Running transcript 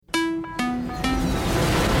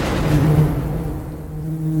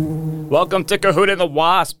Welcome to Cahoot and the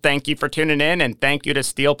Wasp. Thank you for tuning in, and thank you to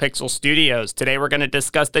Steel Pixel Studios. Today we're going to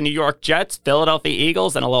discuss the New York Jets, Philadelphia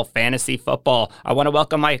Eagles, and a little fantasy football. I want to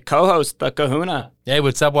welcome my co-host, the Kahuna. Hey,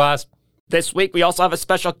 what's up, Wasp? This week we also have a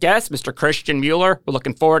special guest, Mr. Christian Mueller. We're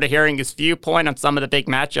looking forward to hearing his viewpoint on some of the big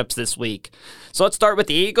matchups this week. So let's start with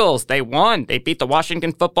the Eagles. They won. They beat the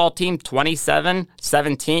Washington football team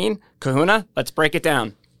 27-17. Kahuna, let's break it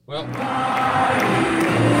down.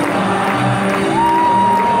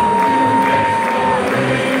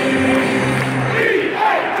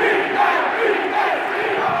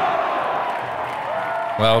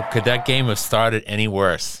 Well, could that game have started any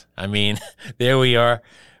worse? I mean, there we are.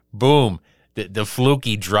 Boom. The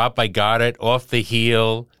fluky drop by Goddard off the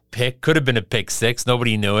heel. Pick. Could have been a pick six.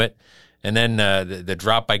 Nobody knew it. And then the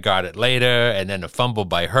drop by Goddard later, and then a fumble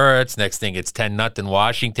by Hurts. Next thing, it's 10-0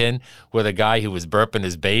 Washington with a guy who was burping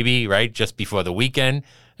his baby, right, just before the weekend.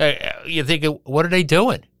 You think, what are they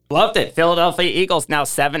doing? Loved it. Philadelphia Eagles now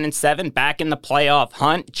 7-7, back in the playoff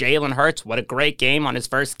hunt. Jalen Hurts, what a great game on his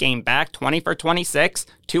first game back. 20 for 26,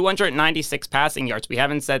 296 passing yards. We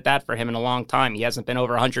haven't said that for him in a long time. He hasn't been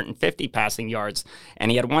over 150 passing yards.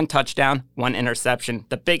 And he had one touchdown, one interception.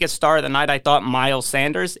 The biggest star of the night, I thought, Miles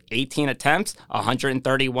Sanders, 18 attempts,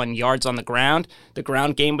 131 yards on the ground. The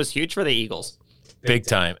ground game was huge for the Eagles. Big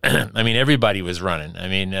time. I mean, everybody was running. I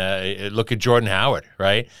mean, look at Jordan Howard,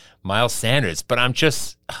 right? Miles Sanders. But I'm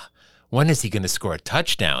just, when is he going to score a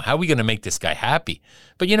touchdown? How are we going to make this guy happy?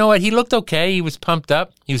 But you know what? He looked okay. He was pumped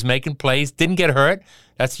up. He was making plays. Didn't get hurt.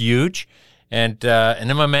 That's huge. And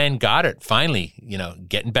then my man Goddard finally,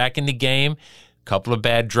 getting back in the game. Couple of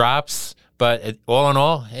bad drops. But all in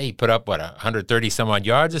all, hey, he put up, 130-some-odd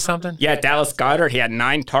yards or something? Yeah, Dallas Goedert, he had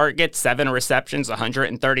 9 targets, 7 receptions,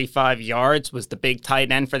 135 yards, was the big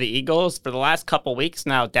tight end for the Eagles. For the last couple weeks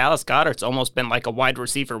now, Dallas Goedert's almost been like a wide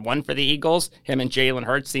receiver one for the Eagles. Him and Jalen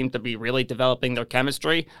Hurts seem to be really developing their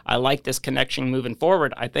chemistry. I like this connection moving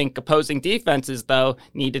forward. I think opposing defenses, though,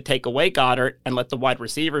 need to take away Goddard and let the wide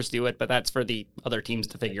receivers do it, but that's for the other teams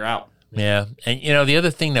to figure out. Yeah, and the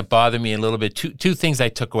other thing that bothered me a little bit, two things I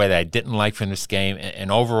took away that I didn't like from this game,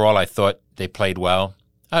 and overall I thought they played well.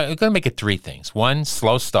 I'm going to make it 3 things. 1,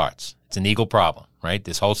 slow starts. It's an Eagle problem, right,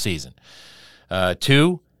 this whole season.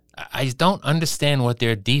 2, I don't understand what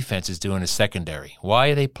their defense is doing in the secondary. Why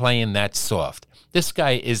are they playing that soft? This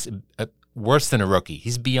guy is worse than a rookie.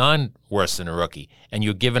 He's beyond worse than a rookie, and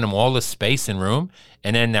you're giving him all the space and room,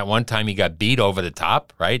 and then that one time he got beat over the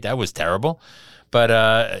top, right? That was terrible.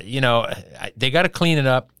 But, they got to clean it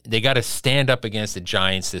up. They got to stand up against the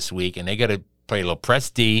Giants this week, and they got to play a little press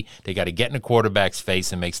D. They got to get in the quarterback's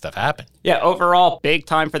face and make stuff happen. Yeah, overall, big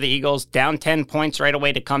time for the Eagles. Down 10 points right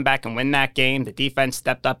away to come back and win that game. The defense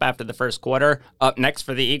stepped up after the first quarter. Up next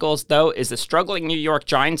for the Eagles, though, is the struggling New York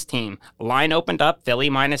Giants team. Line opened up, Philly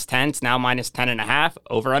 -10, it's now -10.5.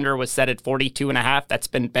 Over-under was set at 42.5. That's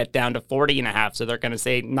been bet down to 40.5, so they're going to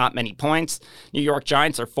say not many points. New York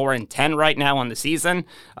Giants are 4-10 right now on the season.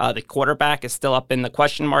 The quarterback is still up in the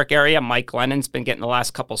question mark area. Mike Glennon's been getting the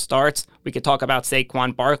last couple starts. We could talk about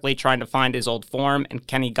Saquon Barkley trying to find his old form, and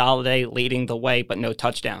Kenny Golladay leading the way, but no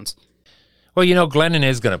touchdowns. Well, Glennon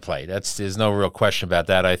is going to play. There's no real question about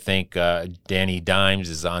that. I think Danny Dimes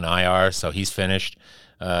is on IR, so he's finished.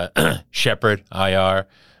 Shepard, IR.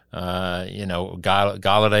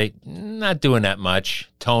 Golladay, not doing that much.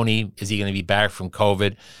 Tony, is he going to be back from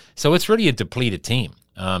COVID? So it's really a depleted team.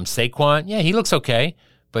 Saquon, yeah, he looks okay,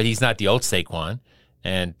 but he's not the old Saquon.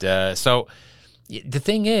 And so the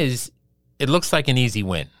thing is, it looks like an easy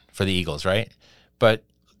win for the Eagles, right? But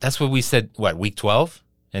that's what we said, week 12?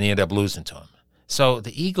 And they ended up losing to them. So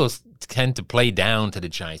the Eagles tend to play down to the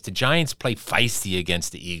Giants. The Giants play feisty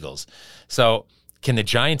against the Eagles. So can the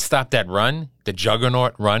Giants stop that run, the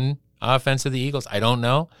juggernaut run offense of the Eagles? I don't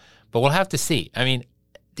know, but we'll have to see. I mean,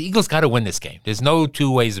 the Eagles got to win this game. There's no two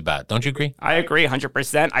ways about it. Don't you agree? I agree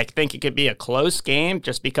 100%. I think it could be a close game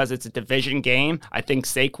just because it's a division game. I think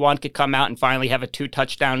Saquon could come out and finally have a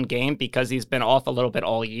 2-touchdown game because he's been off a little bit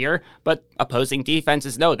all year. But opposing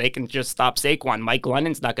defenses, no, they can just stop Saquon. Mike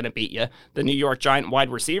Glennon's not going to beat you. The New York Giant wide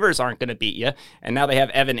receivers aren't going to beat you. And now they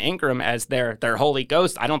have Evan Ingram as their holy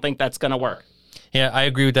ghost. I don't think that's going to work. Yeah, I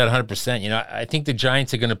agree with that 100%. I think the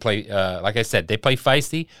Giants are going to play, like I said, they play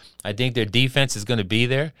feisty. I think their defense is going to be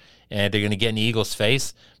there, and they're going to get in the Eagles'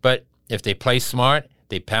 face. But if they play smart,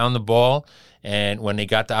 they pound the ball, and when they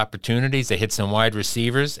got the opportunities, they hit some wide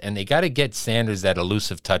receivers, and they got to get Sanders that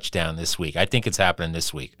elusive touchdown this week. I think it's happening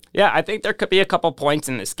this week. Yeah, I think there could be a couple points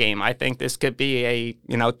in this game. I think this could be a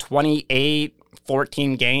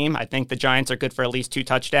 28-14 game. I think the Giants are good for at least 2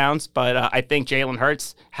 touchdowns, but I think Jalen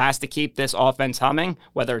Hurts has to keep this offense humming,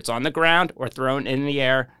 whether it's on the ground or thrown in the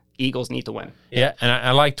air. Eagles need to win. Yeah, and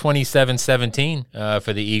I like 27-17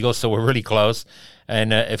 for the Eagles, so we're really close.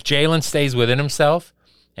 And if Jalen stays within himself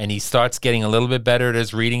and he starts getting a little bit better at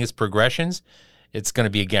his reading his progressions, it's going to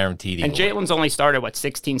be a guaranteed Eagle. And Jalen's only started,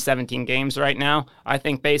 16, 17 games right now. I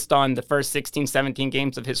think based on the first 16, 17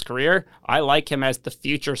 games of his career, I like him as the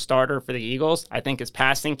future starter for the Eagles. I think his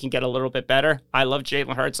passing can get a little bit better. I love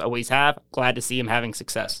Jalen Hurts, always have. Glad to see him having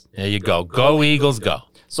success. There you go. Go Eagles, go.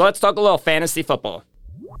 So let's talk a little fantasy football.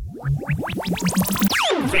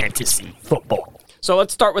 Fantasy football. So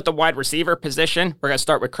let's start with the wide receiver position. We're going to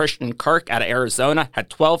start with Christian Kirk out of Arizona.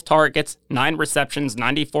 Had 12 targets, 9 receptions,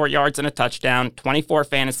 94 yards and a touchdown, 24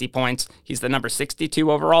 fantasy points. He's the number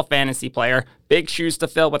 62 overall fantasy player. Big shoes to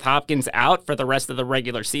fill with Hopkins out for the rest of the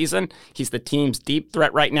regular season. He's the team's deep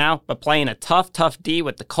threat right now, but playing a tough D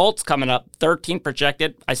with the Colts coming up, 13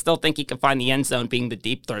 projected. I still think he can find the end zone being the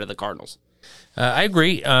deep threat of the Cardinals. I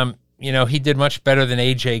agree. He did much better than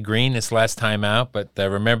A.J. Green this last time out, but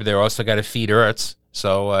remember, they also got to feed Ertz,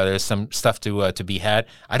 so there's some stuff to be had.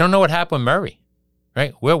 I don't know what happened with Murray,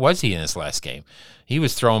 right? Where was he in this last game? He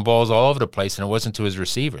was throwing balls all over the place, and it wasn't to his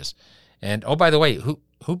receivers. And, oh, by the way,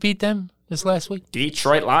 who beat them this last week?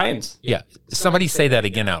 Detroit Lions. Yeah, somebody say that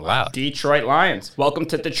again out loud. Detroit Lions. Welcome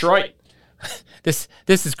to Detroit. This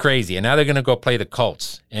is crazy. And now they're going to go play the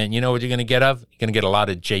Colts. And you know what you're going to get of? You're going to get a lot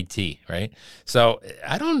of JT, right? So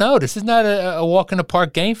I don't know. This is not a walk in the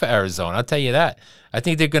park game for Arizona. I'll tell you that. I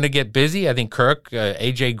think they're going to get busy. I think Kirk,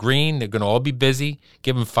 A.J. Green, they're going to all be busy.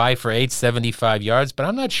 Give him 5 for 8, 75 yards. But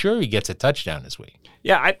I'm not sure he gets a touchdown this week.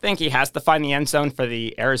 Yeah, I think he has to find the end zone for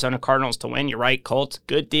the Arizona Cardinals to win. You're right, Colts,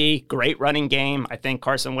 good D, great running game. I think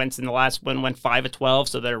Carson Wentz in the last win went 5 of 12,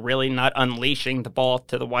 so they're really not unleashing the ball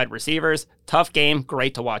to the wide receivers. Tough game,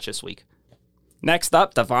 great to watch this week. Next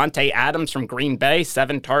up, Davante Adams from Green Bay,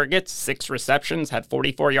 7 targets, 6 receptions, had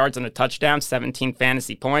 44 yards and a touchdown, 17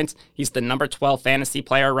 fantasy points. He's the number 12 fantasy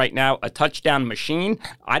player right now, a touchdown machine.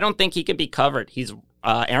 I don't think he can be covered. He's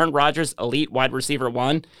Aaron Rodgers, elite wide receiver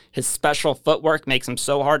 1. His special footwork makes him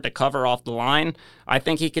so hard to cover off the line. I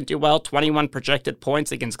think he can do well. 21 projected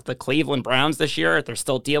points against the Cleveland Browns this year. They're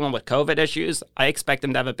still dealing with COVID issues. I expect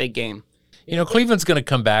him to have a big game. You know, Cleveland's going to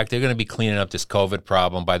come back. They're going to be cleaning up this COVID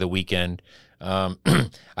problem by the weekend.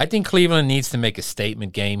 I think Cleveland needs to make a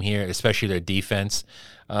statement game here, especially their defense.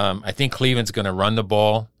 I think Cleveland's going to run the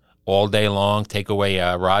ball all day long, take away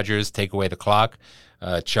Rodgers, take away the clock.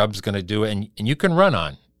 Chubb's going to do it, and you can run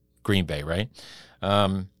on Green Bay, right?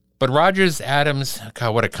 But Rodgers, Adams,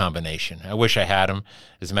 God, what a combination. I wish I had him.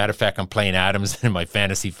 As a matter of fact, I'm playing Adams in my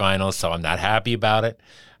fantasy finals, so I'm not happy about it.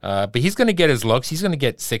 But he's going to get his looks. He's going to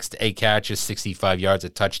get 6 to 8 catches, 65 yards, a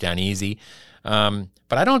touchdown easy.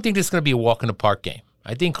 But I don't think this is going to be a walk-in-the-park game.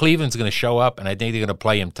 I think Cleveland's going to show up, and I think they're going to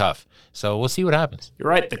play him tough. So we'll see what happens. You're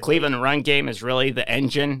right. The Cleveland run game is really the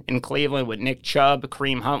engine in Cleveland with Nick Chubb,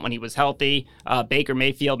 Kareem Hunt when he was healthy. Baker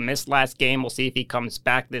Mayfield missed last game. We'll see if he comes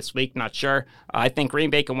back this week. Not sure. I think Green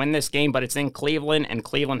Bay can win this game, but it's in Cleveland, and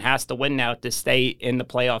Cleveland has to win now to stay in the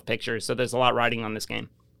playoff picture. So there's a lot riding on this game.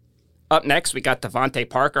 Up next, we got Devontae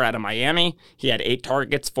Parker out of Miami. He had 8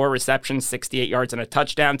 targets, 4 receptions, 68 yards and a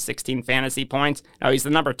touchdown, 16 fantasy points. Now, he's the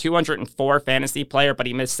number 204 fantasy player, but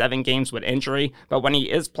he missed 7 games with injury. But when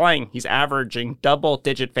he is playing, he's averaging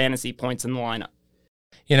double-digit fantasy points in the lineup.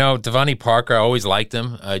 You know, Devontae Parker, I always liked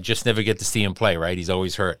him. I just never get to see him play, right? He's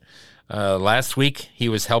always hurt. Last week, he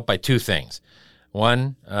was helped by 2 things.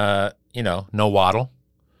 One, no Waddle.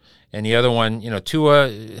 And the other one, Tua,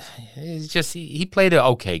 he played an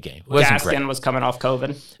okay game. Gaskin was coming off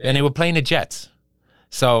COVID. And they were playing the Jets.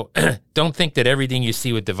 So don't think that everything you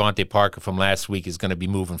see with Devontae Parker from last week is going to be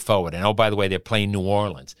moving forward. And, oh, by the way, they're playing New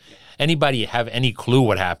Orleans. Anybody have any clue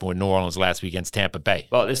what happened with New Orleans last week against Tampa Bay?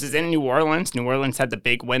 Well, this is in New Orleans. New Orleans had the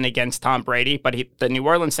big win against Tom Brady, but the New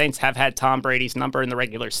Orleans Saints have had Tom Brady's number in the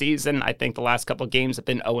regular season. I think the last couple of games have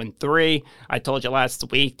been 0-3. I told you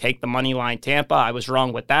last week, take the money line Tampa. I was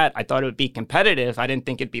wrong with that. I thought it would be competitive. I didn't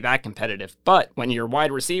think it'd be that competitive. But when your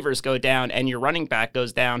wide receivers go down and your running back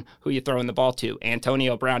goes down, who you throwing the ball to?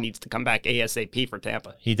 Antonio Brown needs to come back ASAP for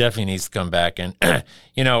Tampa. He definitely needs to come back. And,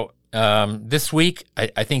 this week,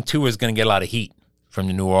 I think Tua is going to get a lot of heat from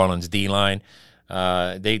the New Orleans D-line.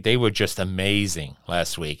 They were just amazing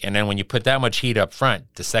last week. And then when you put that much heat up front,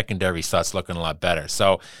 the secondary starts looking a lot better.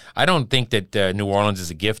 So I don't think that New Orleans is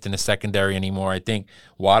a gift in the secondary anymore. I think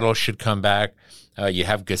Waddle should come back. You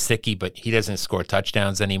have Gesicki, but he doesn't score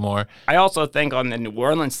touchdowns anymore. I also think on the New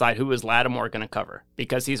Orleans side, who is Lattimore going to cover?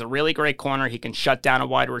 Because he's a really great corner. He can shut down a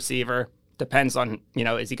wide receiver. Depends on,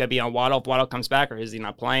 is he going to be on Waddle if Waddle comes back, or is he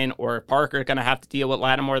not playing? Or if Parker going to have to deal with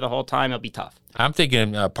Lattimore the whole time, it'll be tough. I'm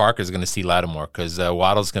thinking Parker's going to see Lattimore because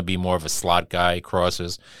Waddle's going to be more of a slot guy,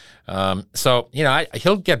 crosses. So,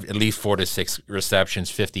 he'll get at least 4 to 6 receptions,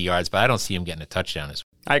 50 yards, but I don't see him getting a touchdown as well.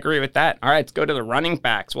 I agree with that. All right, let's go to the running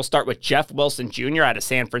backs. We'll start with Jeff Wilson Jr. out of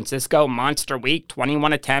San Francisco. Monster week,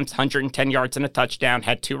 21 attempts, 110 yards and a touchdown.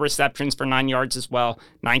 Had 2 receptions for 9 yards as well,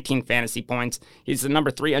 19 fantasy points. He's the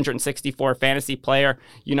number 364 fantasy player.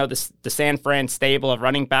 The San Fran stable of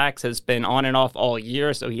running backs has been on and off all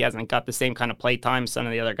year, so he hasn't got the same kind of play time as some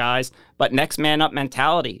of the other guys. But next man up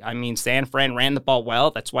mentality. I mean, San Fran ran the ball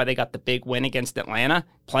well. That's why they got the big win against Atlanta.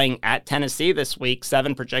 Playing at Tennessee this week,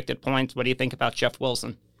 7 projected points. What do you think about Jeff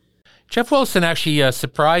Wilson? Jeff Wilson actually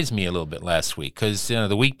surprised me a little bit last week because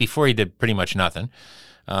the week before he did pretty much nothing.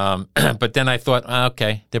 But then I thought,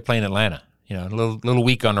 okay, they're playing Atlanta. A little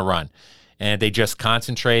weak on the run. And they just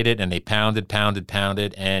concentrated and they pounded,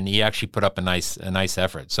 and he actually put up a nice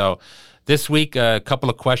effort. So this week, a couple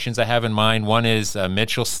of questions I have in mind. One is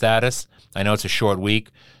Mitchell's status. I know it's a short week,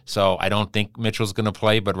 so I don't think Mitchell's going to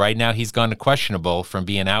play, but right now he's gone to questionable from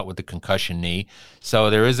being out with the concussion knee. So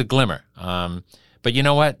there is a glimmer. But you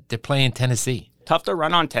know what? They're playing Tennessee. Tough to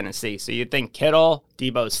run on Tennessee. So you'd think Kittle,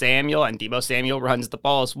 Deebo Samuel, and Deebo Samuel runs the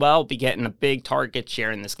ball as well, be getting a big target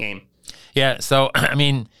share in this game. Yeah, so, I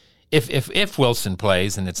mean, if Wilson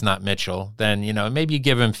plays and it's not Mitchell, then, maybe you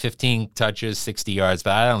give him 15 touches, 60 yards,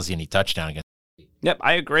 but I don't see any touchdown against. Yep,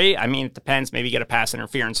 I agree. I mean, it depends. Maybe you get a pass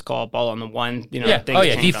interference call, ball on the one.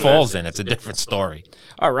 If he falls in, it's a different story.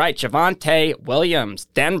 All right, Javonte Williams,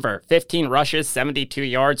 Denver, 15 rushes, 72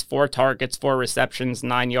 yards, 4 targets, 4 receptions,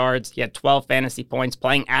 9 yards. He had 12 fantasy points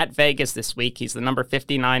playing at Vegas this week. He's the number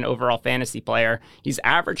 59 overall fantasy player. He's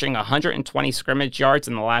averaging 120 scrimmage yards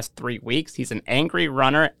in the last 3 weeks. He's an angry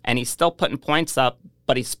runner, and he's still putting points up,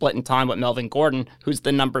 but he's splitting time with Melvin Gordon, who's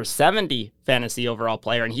the number 70 fantasy overall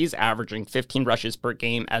player, and he's averaging 15 rushes per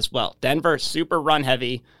game as well. Denver, super run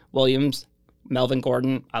heavy. Williams, Melvin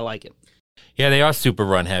Gordon, I like it. Yeah, they are super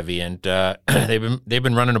run heavy, and they've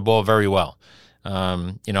been running the ball very well.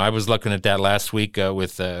 I was looking at that last week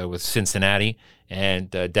with Cincinnati, and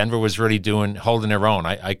Denver was really holding their own.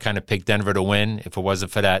 I kind of picked Denver to win if it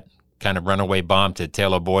wasn't for that kind of runaway bomb to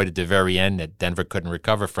Taylor Boyd at the very end that Denver couldn't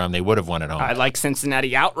recover from. They would have won at home. I like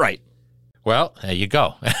Cincinnati outright. Well, there you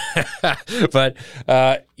go. But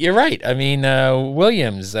you're right. I mean,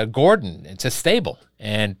 Williams, Gordon, it's a stable.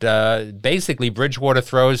 And basically, Bridgewater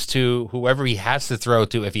throws to whoever he has to throw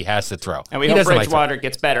to if he has to throw. And we hope Bridgewater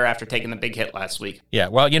gets better after taking the big hit last week. Yeah,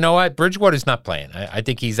 well, you know what? Bridgewater's not playing. I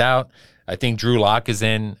think he's out. I think Drew Lock is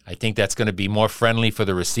in. I think that's going to be more friendly for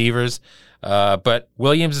the receivers. But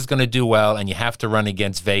Williams is going to do well, and you have to run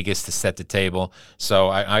against Vegas to set the table. So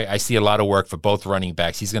I see a lot of work for both running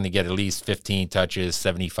backs. He's going to get at least 15 touches,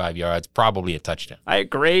 75 yards, probably a touchdown. I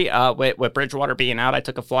agree. With Bridgewater being out, I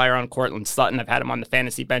took a flyer on Cortland Sutton. I've had him on the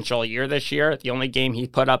fantasy bench all year this year. The only game he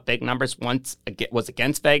put up big numbers once was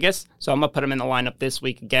against Vegas. So I'm going to put him in the lineup this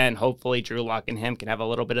week again. Hopefully Drew Lock and him can have a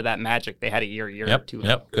little bit of that magic they had a year or two ago.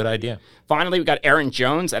 Yep, good idea. Finally, we got Aaron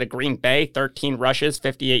Jones out of Green Bay, 13 rushes,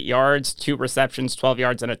 58 yards, 2 receptions, 12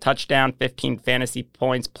 yards and a touchdown, 15 fantasy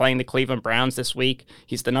points playing the Cleveland Browns this week.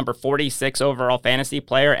 He's the number 46 overall fantasy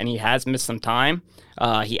player, and he has missed some time.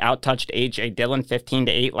 He out-touched A.J. Dillon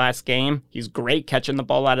 15-8 last game. He's great catching the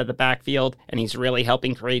ball out of the backfield, and he's really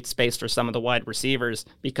helping create space for some of the wide receivers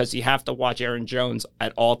because you have to watch Aaron Jones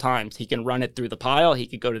at all times. He can run it through the pile. He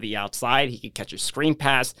could go to the outside. He could catch a screen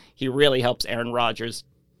pass. He really helps Aaron Rodgers.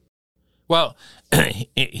 Well,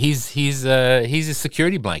 he's a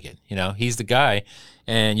security blanket. He's the guy,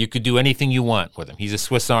 and you could do anything you want with him. He's a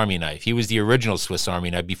Swiss Army knife. He was the original Swiss Army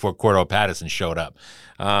knife before Cordell Patterson showed up.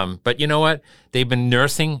 But you know what? They've been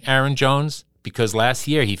nursing Aaron Jones because last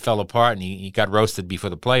year he fell apart and he got roasted before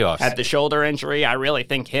the playoffs. Had the shoulder injury. I really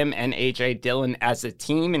think him and A.J. Dillon as a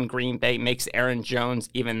team in Green Bay makes Aaron Jones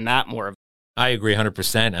even that more of. I agree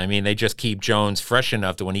 100%. I mean, they just keep Jones fresh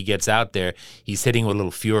enough that when he gets out there, he's hitting with a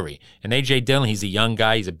little fury. And A.J. Dillon, he's a young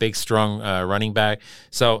guy. He's a big, strong running back.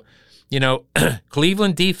 So,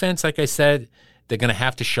 Cleveland defense, like I said, they're going to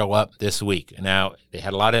have to show up this week. Now, they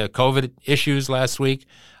had a lot of COVID issues last week.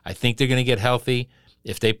 I think they're going to get healthy.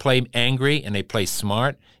 If they play angry and they play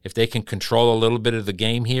smart, if they can control a little bit of the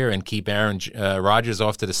game here and keep Aaron Rodgers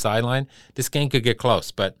off to the sideline, this game could get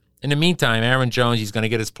close. But in the meantime, Aaron Jones, he's going to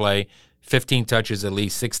get his play. 15 touches, at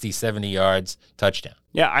least 60, 70 yards, touchdown.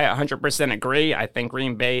 Yeah, I 100% agree. I think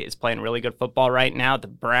Green Bay is playing really good football right now. The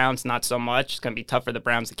Browns, not so much. It's going to be tough for the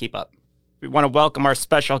Browns to keep up. We want to welcome our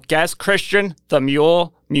special guest, Christian the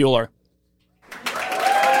Mule Mueller.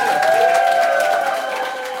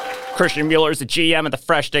 Christian Mueller is the GM of the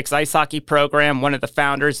Fresh Sticks Ice Hockey Program, one of the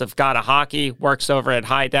founders of Gotta Hockey, works over at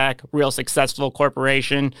Hydac, real successful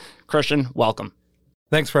corporation. Christian, welcome.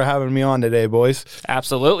 Thanks for having me on today, boys.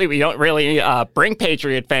 Absolutely. We don't really bring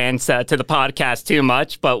Patriot fans to the podcast too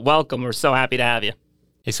much, but welcome. We're so happy to have you.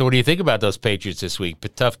 Hey, so what do you think about those Patriots this week?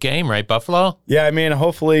 But tough game, right, Buffalo? Yeah, I mean,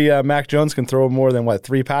 hopefully Mac Jones can throw more than,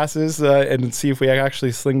 3 passes and see if we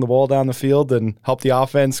actually sling the ball down the field and help the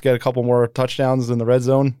offense get a couple more touchdowns in the red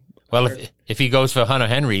zone. Well, if he goes for Hunter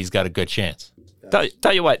Henry, he's got a good chance.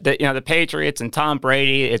 Tell you what, the Patriots and Tom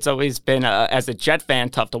Brady, it's always been, as a Jet fan,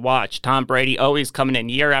 tough to watch. Tom Brady always coming in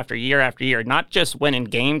year after year after year, not just winning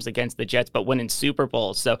games against the Jets, but winning Super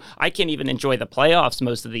Bowls. So I can't even enjoy the playoffs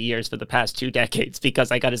most of the years for the past 2 decades because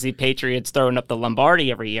I got to see Patriots throwing up the Lombardi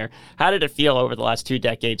every year. How did it feel over the last 2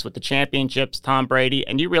 decades with the championships, Tom Brady,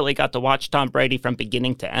 and you really got to watch Tom Brady from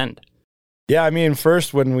beginning to end? Yeah, I mean,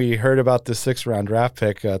 first, when we heard about the 6th-round draft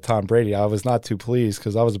pick, Tom Brady, I was not too pleased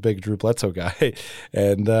because I was a big Drew Bledsoe guy.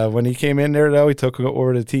 And when he came in there, though, he took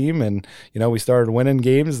over the team and, we started winning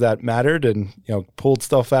games that mattered and, pulled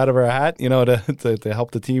stuff out of our hat, to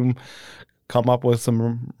help the team come up with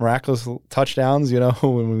some miraculous touchdowns,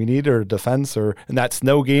 when we need, or defense, or in that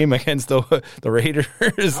snow game against the Raiders.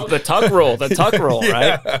 Oh, the tug rule,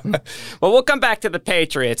 right? Well, we'll come back to the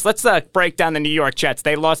Patriots. Let's break down the New York Jets.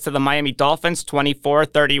 They lost to the Miami Dolphins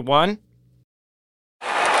 24-31.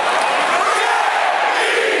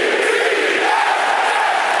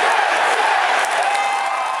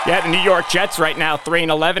 Yeah, the New York Jets right now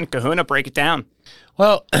 3-11. Kahuna, break it down.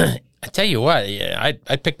 Well, I tell you what, I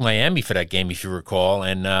picked Miami for that game, if you recall,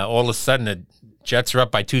 and all of a sudden the Jets are up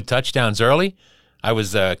by 2 touchdowns early. I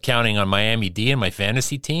was counting on Miami D in my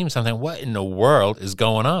fantasy team, so I'm thinking, what in the world is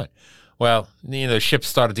going on? Well, the ship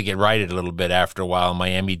started to get righted a little bit after a while.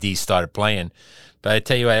 Miami D started playing, but I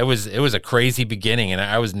tell you what, it was a crazy beginning, and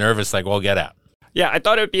I was nervous like all get out. Yeah, I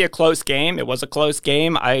thought it would be a close game. It was a close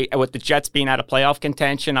game. With the Jets being out of playoff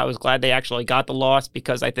contention, I was glad they actually got the loss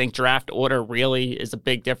because I think draft order really is a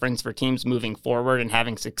big difference for teams moving forward and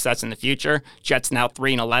having success in the future. Jets now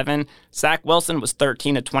 3-11. Zach Wilson was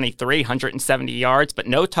 13-23, 170 yards, but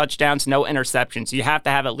no touchdowns, no interceptions. You have to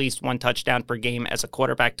have at least 1 touchdown per game as a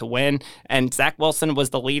quarterback to win. And Zach Wilson was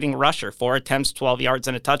the leading rusher, 4 attempts, 12 yards,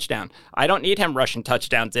 and a touchdown. I don't need him rushing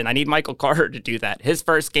touchdowns in. I need Michael Carter to do that. His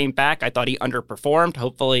first game back, I thought he underperformed.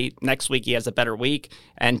 Hopefully next week he has a better week.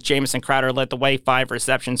 And Jamison Crowder led the way, 5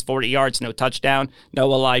 receptions, 40 yards, no touchdown.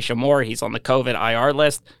 No Elijah Moore. He's on the COVID IR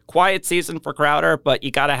list. Quiet season for Crowder, but you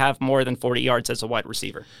got to have more than 40 yards as a wide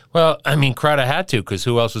receiver. Well, I mean, Crowder had to because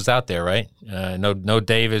who else was out there, right? No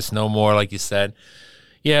Davis, no Moore, like you said.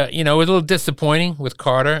 Yeah, it was a little disappointing with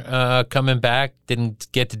Carter coming back. Didn't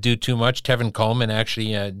get to do too much. Tevin Coleman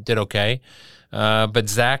actually did okay. But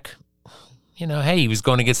Zach, hey, he was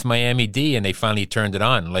going against Miami D, and they finally turned it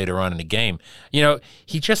on later on in the game.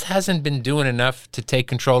 He just hasn't been doing enough to take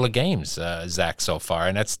control of games, Zach, so far,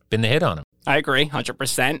 and that's been the hit on him. I agree,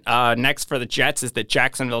 100%. Next for the Jets is the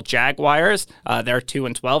Jacksonville Jaguars. They're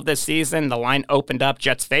 2-12 this season. The line opened up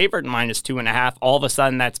Jets favored -2.5. All of a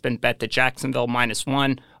sudden, that's been bet to Jacksonville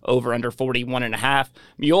 -1, over under 41.5.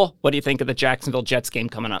 Mule, what do you think of the Jacksonville Jets game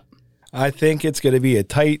coming up? I think it's going to be a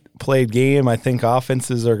tight played game. I think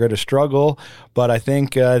offenses are going to struggle, but I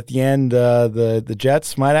think at the end, the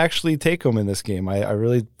Jets might actually take them in this game. I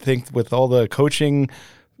really think with all the coaching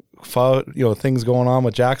things going on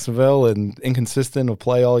with Jacksonville and inconsistent of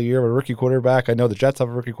play all year with a rookie quarterback. I know the Jets have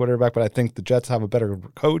a rookie quarterback, but I think the Jets have a better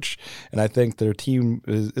coach, and I think their team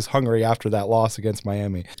is hungry after that loss against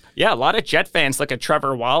Miami. Yeah, a lot of Jet fans look at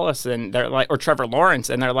Trevor Wallace and they're like, or Trevor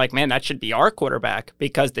Lawrence, and they're like, man, that should be our quarterback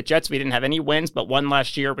because the Jets, we didn't have any wins, but won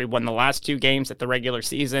last year. We won the last 2 games at the regular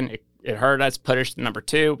season. It hurt us, put us to number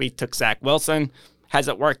 2. We took Zach Wilson. Has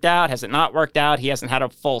it worked out? Has it not worked out? He hasn't had a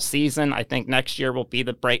full season. I think next year will be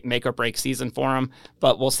the make or break season for him,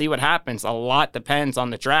 but we'll see what happens. A lot depends on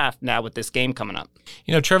the draft now with this game coming up.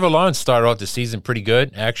 Trevor Lawrence started off the season pretty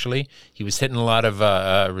good, actually. He was hitting a lot of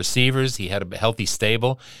receivers. He had a healthy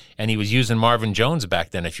stable, and he was using Marvin Jones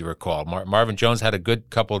back then, if you recall. Marvin Jones had a good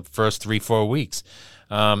couple of first 3-4 weeks.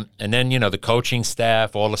 And then, the coaching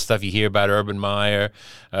staff, all the stuff you hear about Urban Meyer,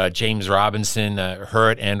 James Robinson,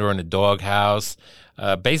 hurt and or in the doghouse.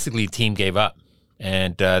 Basically, the team gave up.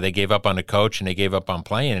 And they gave up on the coach and they gave up on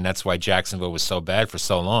playing, and that's why Jacksonville was so bad for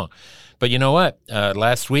so long. But you know what?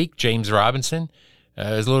 Last week, James Robinson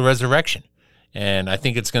is a little resurrection. And I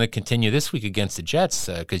think it's going to continue this week against the Jets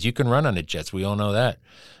because you can run on the Jets. We all know that.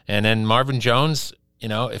 And then Marvin Jones,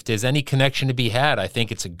 if there's any connection to be had, I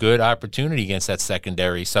think it's a good opportunity against that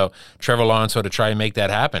secondary. So Trevor Lawrence ought to try and make that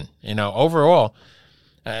happen. Overall,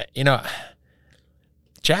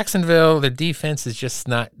 Jacksonville, the defense is just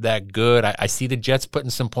not that good. I see the Jets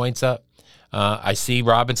putting some points up. I see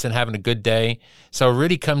Robinson having a good day. So it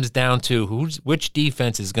really comes down to which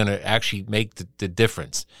defense is going to actually make the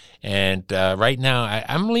difference. And right now,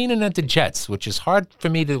 I'm leaning at the Jets, which is hard for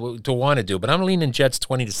me to want to do, but I'm leaning Jets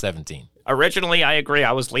 20-17. Originally, I agree.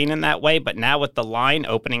 I was leaning that way, but now with the line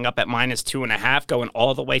opening up at -2.5, going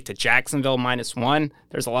all the way to Jacksonville -1,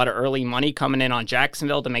 there's a lot of early money coming in on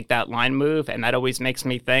Jacksonville to make that line move, and that always makes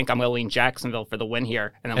me think I'm going to lean Jacksonville for the win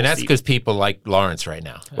here. And that's because people like Lawrence right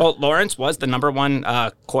now. Well, Lawrence was the number one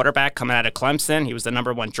quarterback coming out of Clemson. He was the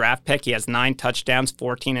number one draft pick. He has 9 touchdowns,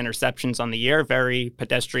 14 interceptions on the year. Very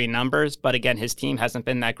pedestrian numbers, but again, his team hasn't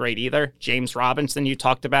been that great either. James Robinson, you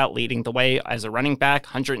talked about, leading the way as a running back,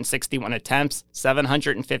 161 attempts,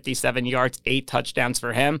 757 yards, 8 touchdowns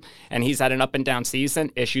for him, and he's had an up-and-down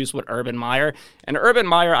season. Issues with Urban Meyer. And Urban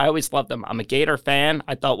Meyer, I always loved him. I'm a Gator fan.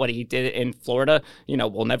 I thought what he did in Florida,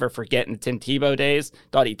 we'll never forget in the Tim Tebow days.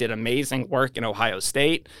 Thought he did amazing work in Ohio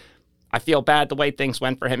State. I feel bad the way things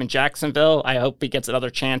went for him in Jacksonville. I hope he gets another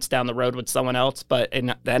chance down the road with someone else. But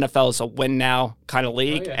in the NFL is a win-now kind of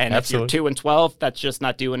league. And absolutely. If you're 2-12, that's just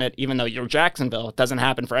not doing it. Even though you're Jacksonville, it doesn't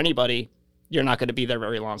happen for anybody. You're not going to be there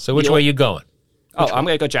very long. So which way are you going? I'm going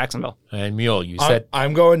to go Jacksonville. And Mule, you said?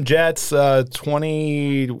 I'm going Jets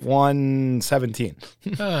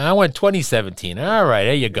 21-17. I went 2017. All right,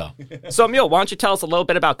 there you go. So, Mule, why don't you tell us a little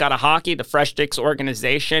bit about Gotta Hockey, the Fresh Sticks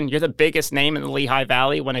organization? You're the biggest name in the Lehigh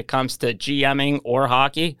Valley when it comes to GMing or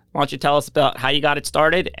hockey. Why don't you tell us about how you got it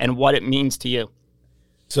started and what it means to you?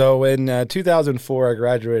 So in 2004, I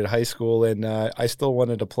graduated high school, and I still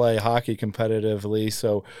wanted to play hockey competitively.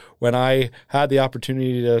 So when I had the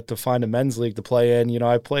opportunity to find a men's league to play in,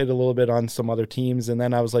 I played a little bit on some other teams, and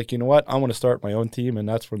then I was like, you know what, I want to start my own team, and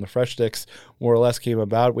that's when the Fresh Sticks more or less came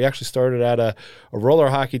about. We actually started at a roller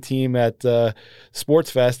hockey team at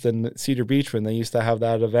Sports Fest in Cedar Beach when they used to have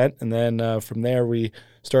that event, and then from there we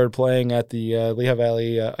started playing at the Lehigh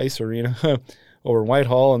Valley Ice Arena over in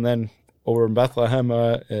Whitehall, and then over in Bethlehem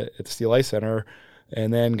at the Steel Ice Center,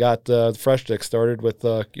 and then got the Fresh Sticks started with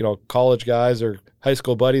college guys or high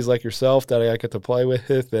school buddies like yourself that I get to play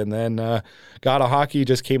with, and then Gotta Hockey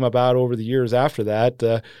just came about over the years after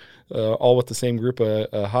that, all with the same group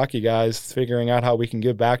of hockey guys, figuring out how we can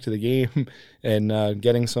give back to the game and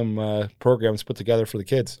getting some programs put together for the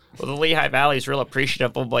kids. Well, the Lehigh Valley is real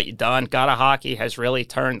appreciative of what you've done. Gotta Hockey has really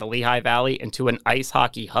turned the Lehigh Valley into an ice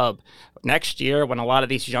hockey hub. Next year, when a lot of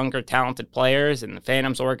these younger talented players in the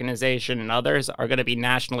Phantoms organization and others are going to be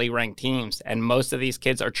nationally ranked teams, and most of these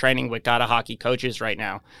kids are training with Gotta Hockey coaches right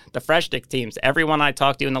now. The Fresh Stick teams, everyone I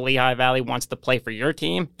talk to in the Lehigh Valley wants to play for your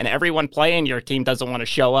team, and everyone playing your team doesn't want to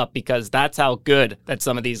show up because that's how good that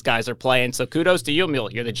some of these guys are playing. So kudos to you,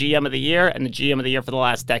 Mule. You're the GM of the year and the GM of the year for the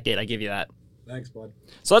last decade. I give you that. Thanks, bud.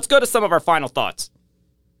 So let's go to some of our final thoughts.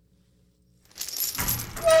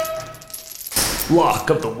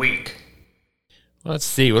 Lock of the week. Let's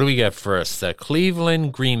see. What do we got first?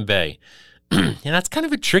 Cleveland, Green Bay. That's kind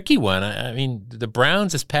of a tricky one. I mean, the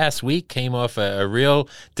Browns this past week came off a real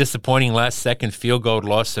disappointing last-second field goal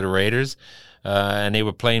loss to the Raiders, and they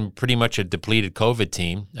were playing pretty much a depleted COVID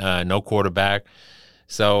team, no quarterback.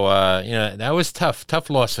 So, that was tough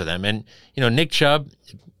loss for them. And, Nick Chubb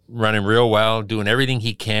running real well, doing everything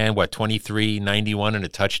he can, 23, 91 and a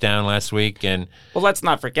touchdown last week. And well, let's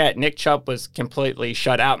not forget, Nick Chubb was completely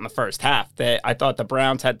shut out in the first half. I thought the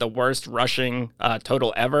Browns had the worst rushing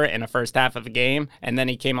total ever in the first half of the game, and then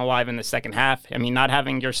he came alive in the second half. I mean, not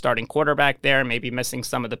having your starting quarterback there, maybe missing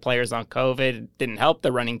some of the players on COVID, didn't help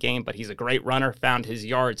the running game, but he's a great runner, found his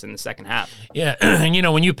yards in the second half. Yeah,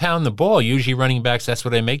 and when you pound the ball, usually running backs, that's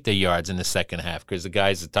where they make their yards in the second half because the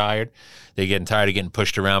guys are tired. They're getting tired of getting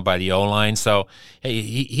pushed around by the O-line. So, hey,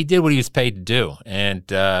 he did what he was paid to do. And,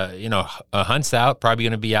 Hunt's out, probably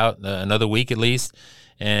going to be out another week at least.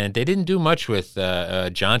 And they didn't do much with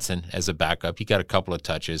Johnson as a backup. He got a couple of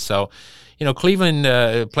touches. So,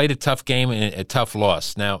 Cleveland played a tough game and a tough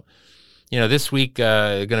loss. Now, this week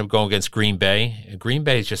they're going to go against Green Bay. Green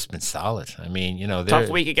Bay has just been solid. I mean, tough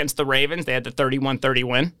week against the Ravens. They had the 31-30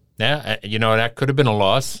 win. Yeah, that could have been a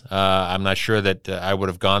loss. I'm not sure that I would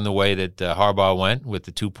have gone the way that Harbaugh went with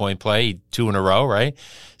the 2-point play, 2 in a row, right?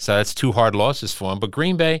 So that's 2 hard losses for him. But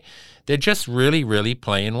Green Bay, they're just really, really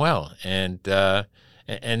playing well, and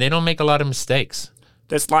they don't make a lot of mistakes.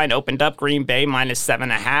 This line opened up Green Bay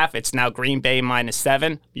 -7.5. It's now Green Bay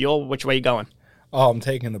 -7. Buell, which way you going? Oh, I'm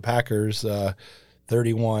taking the Packers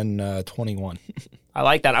 31-21. I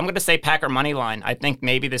like that. I'm going to say Packer money line. I think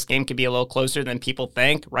maybe this game could be a little closer than people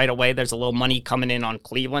think. Right away, there's a little money coming in on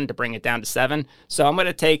Cleveland to bring it down to 7. So I'm going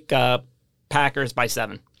to take Packers by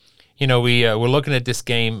 7. we're looking at this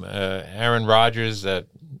game. Aaron Rodgers,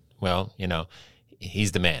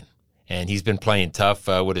 he's the man. And he's been playing tough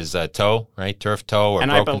with his toe, right? Turf toe or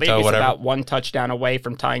and broken toe, I believe he's whatever. about one touchdown away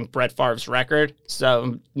from tying Brett Favre's record.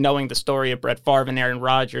 So knowing the story of Brett Favre and Aaron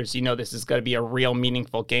Rodgers, this is going to be a real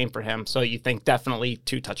meaningful game for him. So you think definitely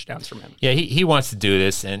 2 touchdowns from him. Yeah, he wants to do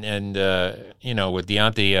this. And with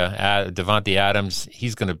Devontae Adams,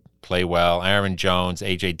 he's going to play well. Aaron Jones,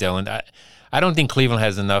 A.J. Dillon. I don't think Cleveland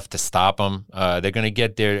has enough to stop them. They're going to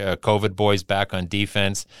get their COVID boys back on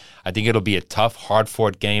defense. I think it'll be a tough,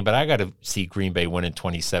 hard-fought game, but I got to see Green Bay winning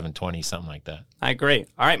 27-20, something like that. I agree.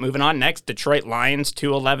 All right, moving on. Next, Detroit Lions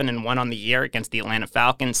 2-11-1 on the year against the Atlanta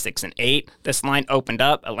Falcons 6-8. This line opened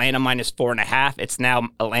up Atlanta -4.5. It's now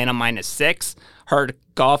Atlanta -6. Heard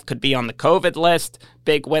Goff could be on the COVID list.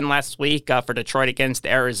 Big win last week for Detroit against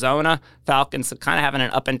Arizona. Falcons are kind of having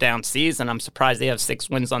an up and down season. I'm surprised they have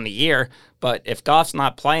 6 wins on the year. But if Goff's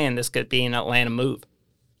not playing, this could be an Atlanta move.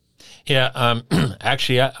 Yeah,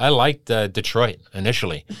 actually, I liked Detroit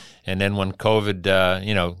initially. And then when COVID,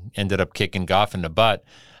 ended up kicking Goff in the butt,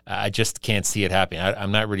 I just can't see it happening.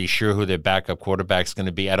 I'm not really sure who their backup quarterback's going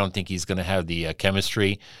to be. I don't think he's going to have the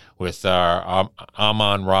chemistry with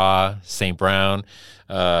Amon-Ra, St. Brown,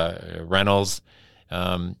 Reynolds.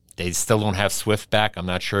 They still don't have Swift back. I'm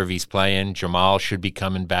not sure if he's playing. Jamal should be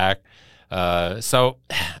coming back.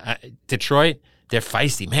 Detroit, they're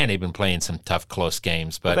feisty. Man, they've been playing some tough, close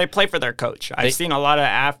games. But they play for their coach. I've seen a lot of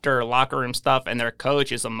after locker room stuff, and their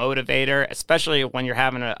coach is a motivator, especially when you're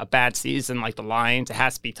having a bad season like the Lions. It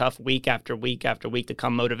has to be tough week after week after week to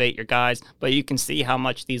come motivate your guys. But you can see how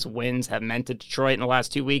much these wins have meant to Detroit in the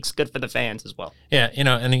last 2 weeks. Good for the fans as well. Yeah,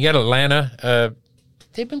 and you get Atlanta.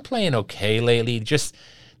 They've been playing okay lately. Just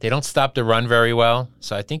they don't stop the run very well.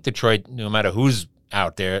 So I think Detroit, no matter who's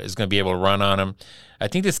out there, is going to be able to run on them. I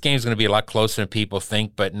think this game's going to be a lot closer than people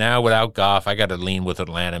think, but now without Goff, I got to lean with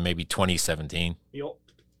Atlanta, maybe 2017.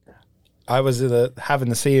 I was having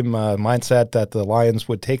the same mindset that the Lions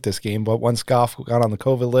would take this game, but once Goff got on the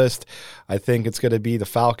COVID list, I think it's going to be the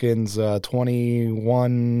Falcons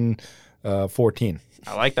 21-14.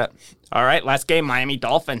 I like that. All right, last game, Miami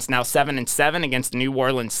Dolphins now 7-7 against the New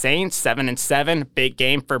Orleans Saints. 7-7, big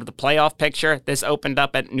game for the playoff picture. This opened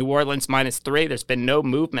up at New Orleans -3. There's been no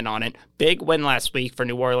movement on it. Big win last week for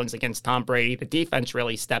New Orleans against Tom Brady. The defense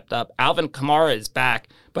really stepped up. Alvin Kamara is back,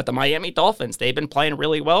 but the Miami Dolphins, they've been playing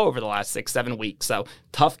really well over the last 6-7 weeks. So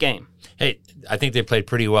tough game. Hey, I think they played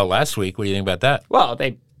pretty well last week. What do you think about that? Well,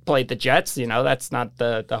 they played the Jets. That's not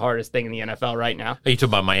the hardest thing in the NFL right now. Are you talking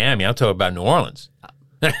about Miami? I'm talking about New Orleans.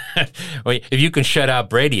 Wait, if you can shut out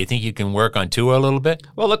Brady, you think you can work on Tua a little bit?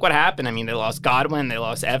 Well, look what happened. They lost Godwin, they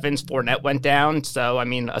lost Evans, Fournette went down. So,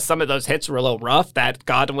 some of those hits were a little rough. That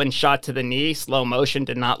Godwin shot to the knee, slow motion,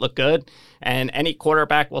 did not look good. And any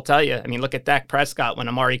quarterback will tell you. Look at Dak Prescott. When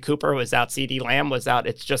Amari Cooper was out, CeeDee Lamb was out.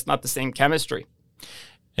 It's just not the same chemistry.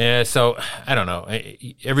 Yeah, so I don't know.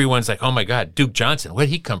 Everyone's like, oh, my God, Duke Johnson, where'd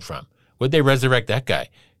he come from? Where'd they resurrect that guy?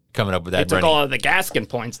 Coming up with that He took all of the Gaskin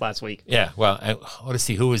points last week. Yeah, well, I want to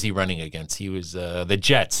see who was he running against. He was the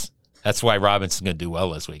Jets. That's why Robinson's going to do well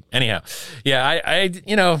this week. Anyhow, yeah, I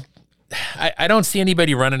don't see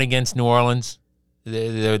anybody running against New Orleans.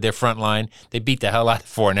 Their front line, they beat the hell out of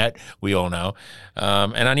Fournette, we all know.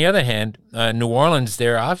 And on the other hand, New Orleans,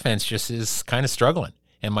 their offense just is kind of struggling.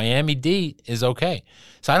 And Miami D is okay.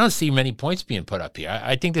 So I don't see many points being put up here.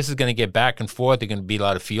 I think this is going to get back and forth. There's going to be a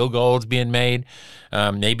lot of field goals being made.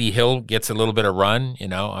 Maybe Hill gets a little bit of run,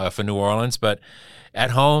 for New Orleans. But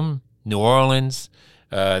at home, New Orleans,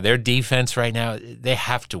 their defense right now, they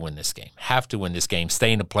have to win this game.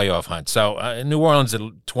 Stay in the playoff hunt. So New Orleans at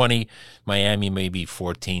 20, Miami maybe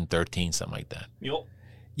 14, 13, something like that. Yep.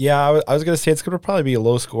 Yeah, I was going to say it's going to probably be a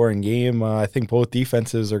low-scoring game. I think both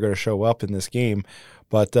defenses are going to show up in this game.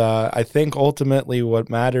 But I think ultimately what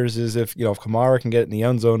matters is if Kamara can get in the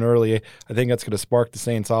end zone early, I think that's going to spark the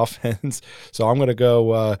Saints offense. So I'm going to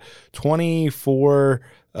go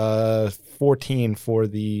 24-14 for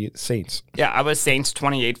the Saints. Yeah, I was Saints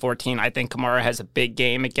 28-14. I think Kamara has a big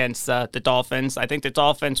game against the Dolphins. I think the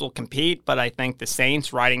Dolphins will compete, but I think the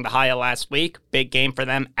Saints, riding the high of last week, big game for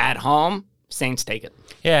them at home. Saints take it.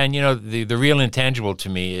 Yeah, and the real intangible to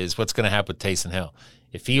me is what's going to happen with Taysom Hill.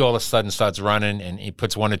 If he all of a sudden starts running and he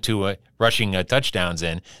puts 1 or 2 rushing touchdowns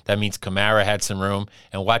in, that means Kamara had some room.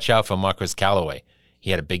 And watch out for Marcus Callaway.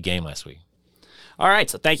 He had a big game last week. All right,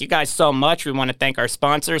 so thank you guys so much. We want to thank our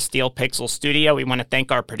sponsor, Steel Pixel Studio. We want to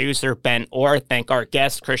thank our producer, Ben Orr. Thank our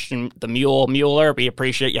guest, Christian the Mule Mueller. We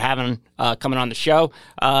appreciate you having coming on the show.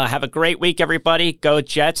 Have a great week, everybody. Go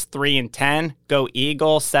Jets, 3-10. Go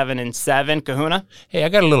Eagles, 7-7. Kahuna? Hey, I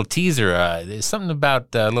got a little teaser. There's something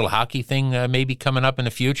about a little hockey thing maybe coming up in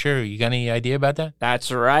the future. You got any idea about that?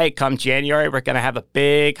 That's right. Come January, we're going to have a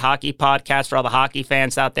big hockey podcast for all the hockey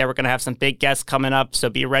fans out there. We're going to have some big guests coming up,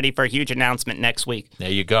 so be ready for a huge announcement next week.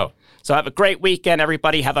 There you go. So have a great weekend,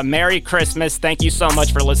 everybody. Have a Merry Christmas. Thank you so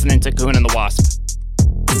much for listening to Kahuna and the Wasp.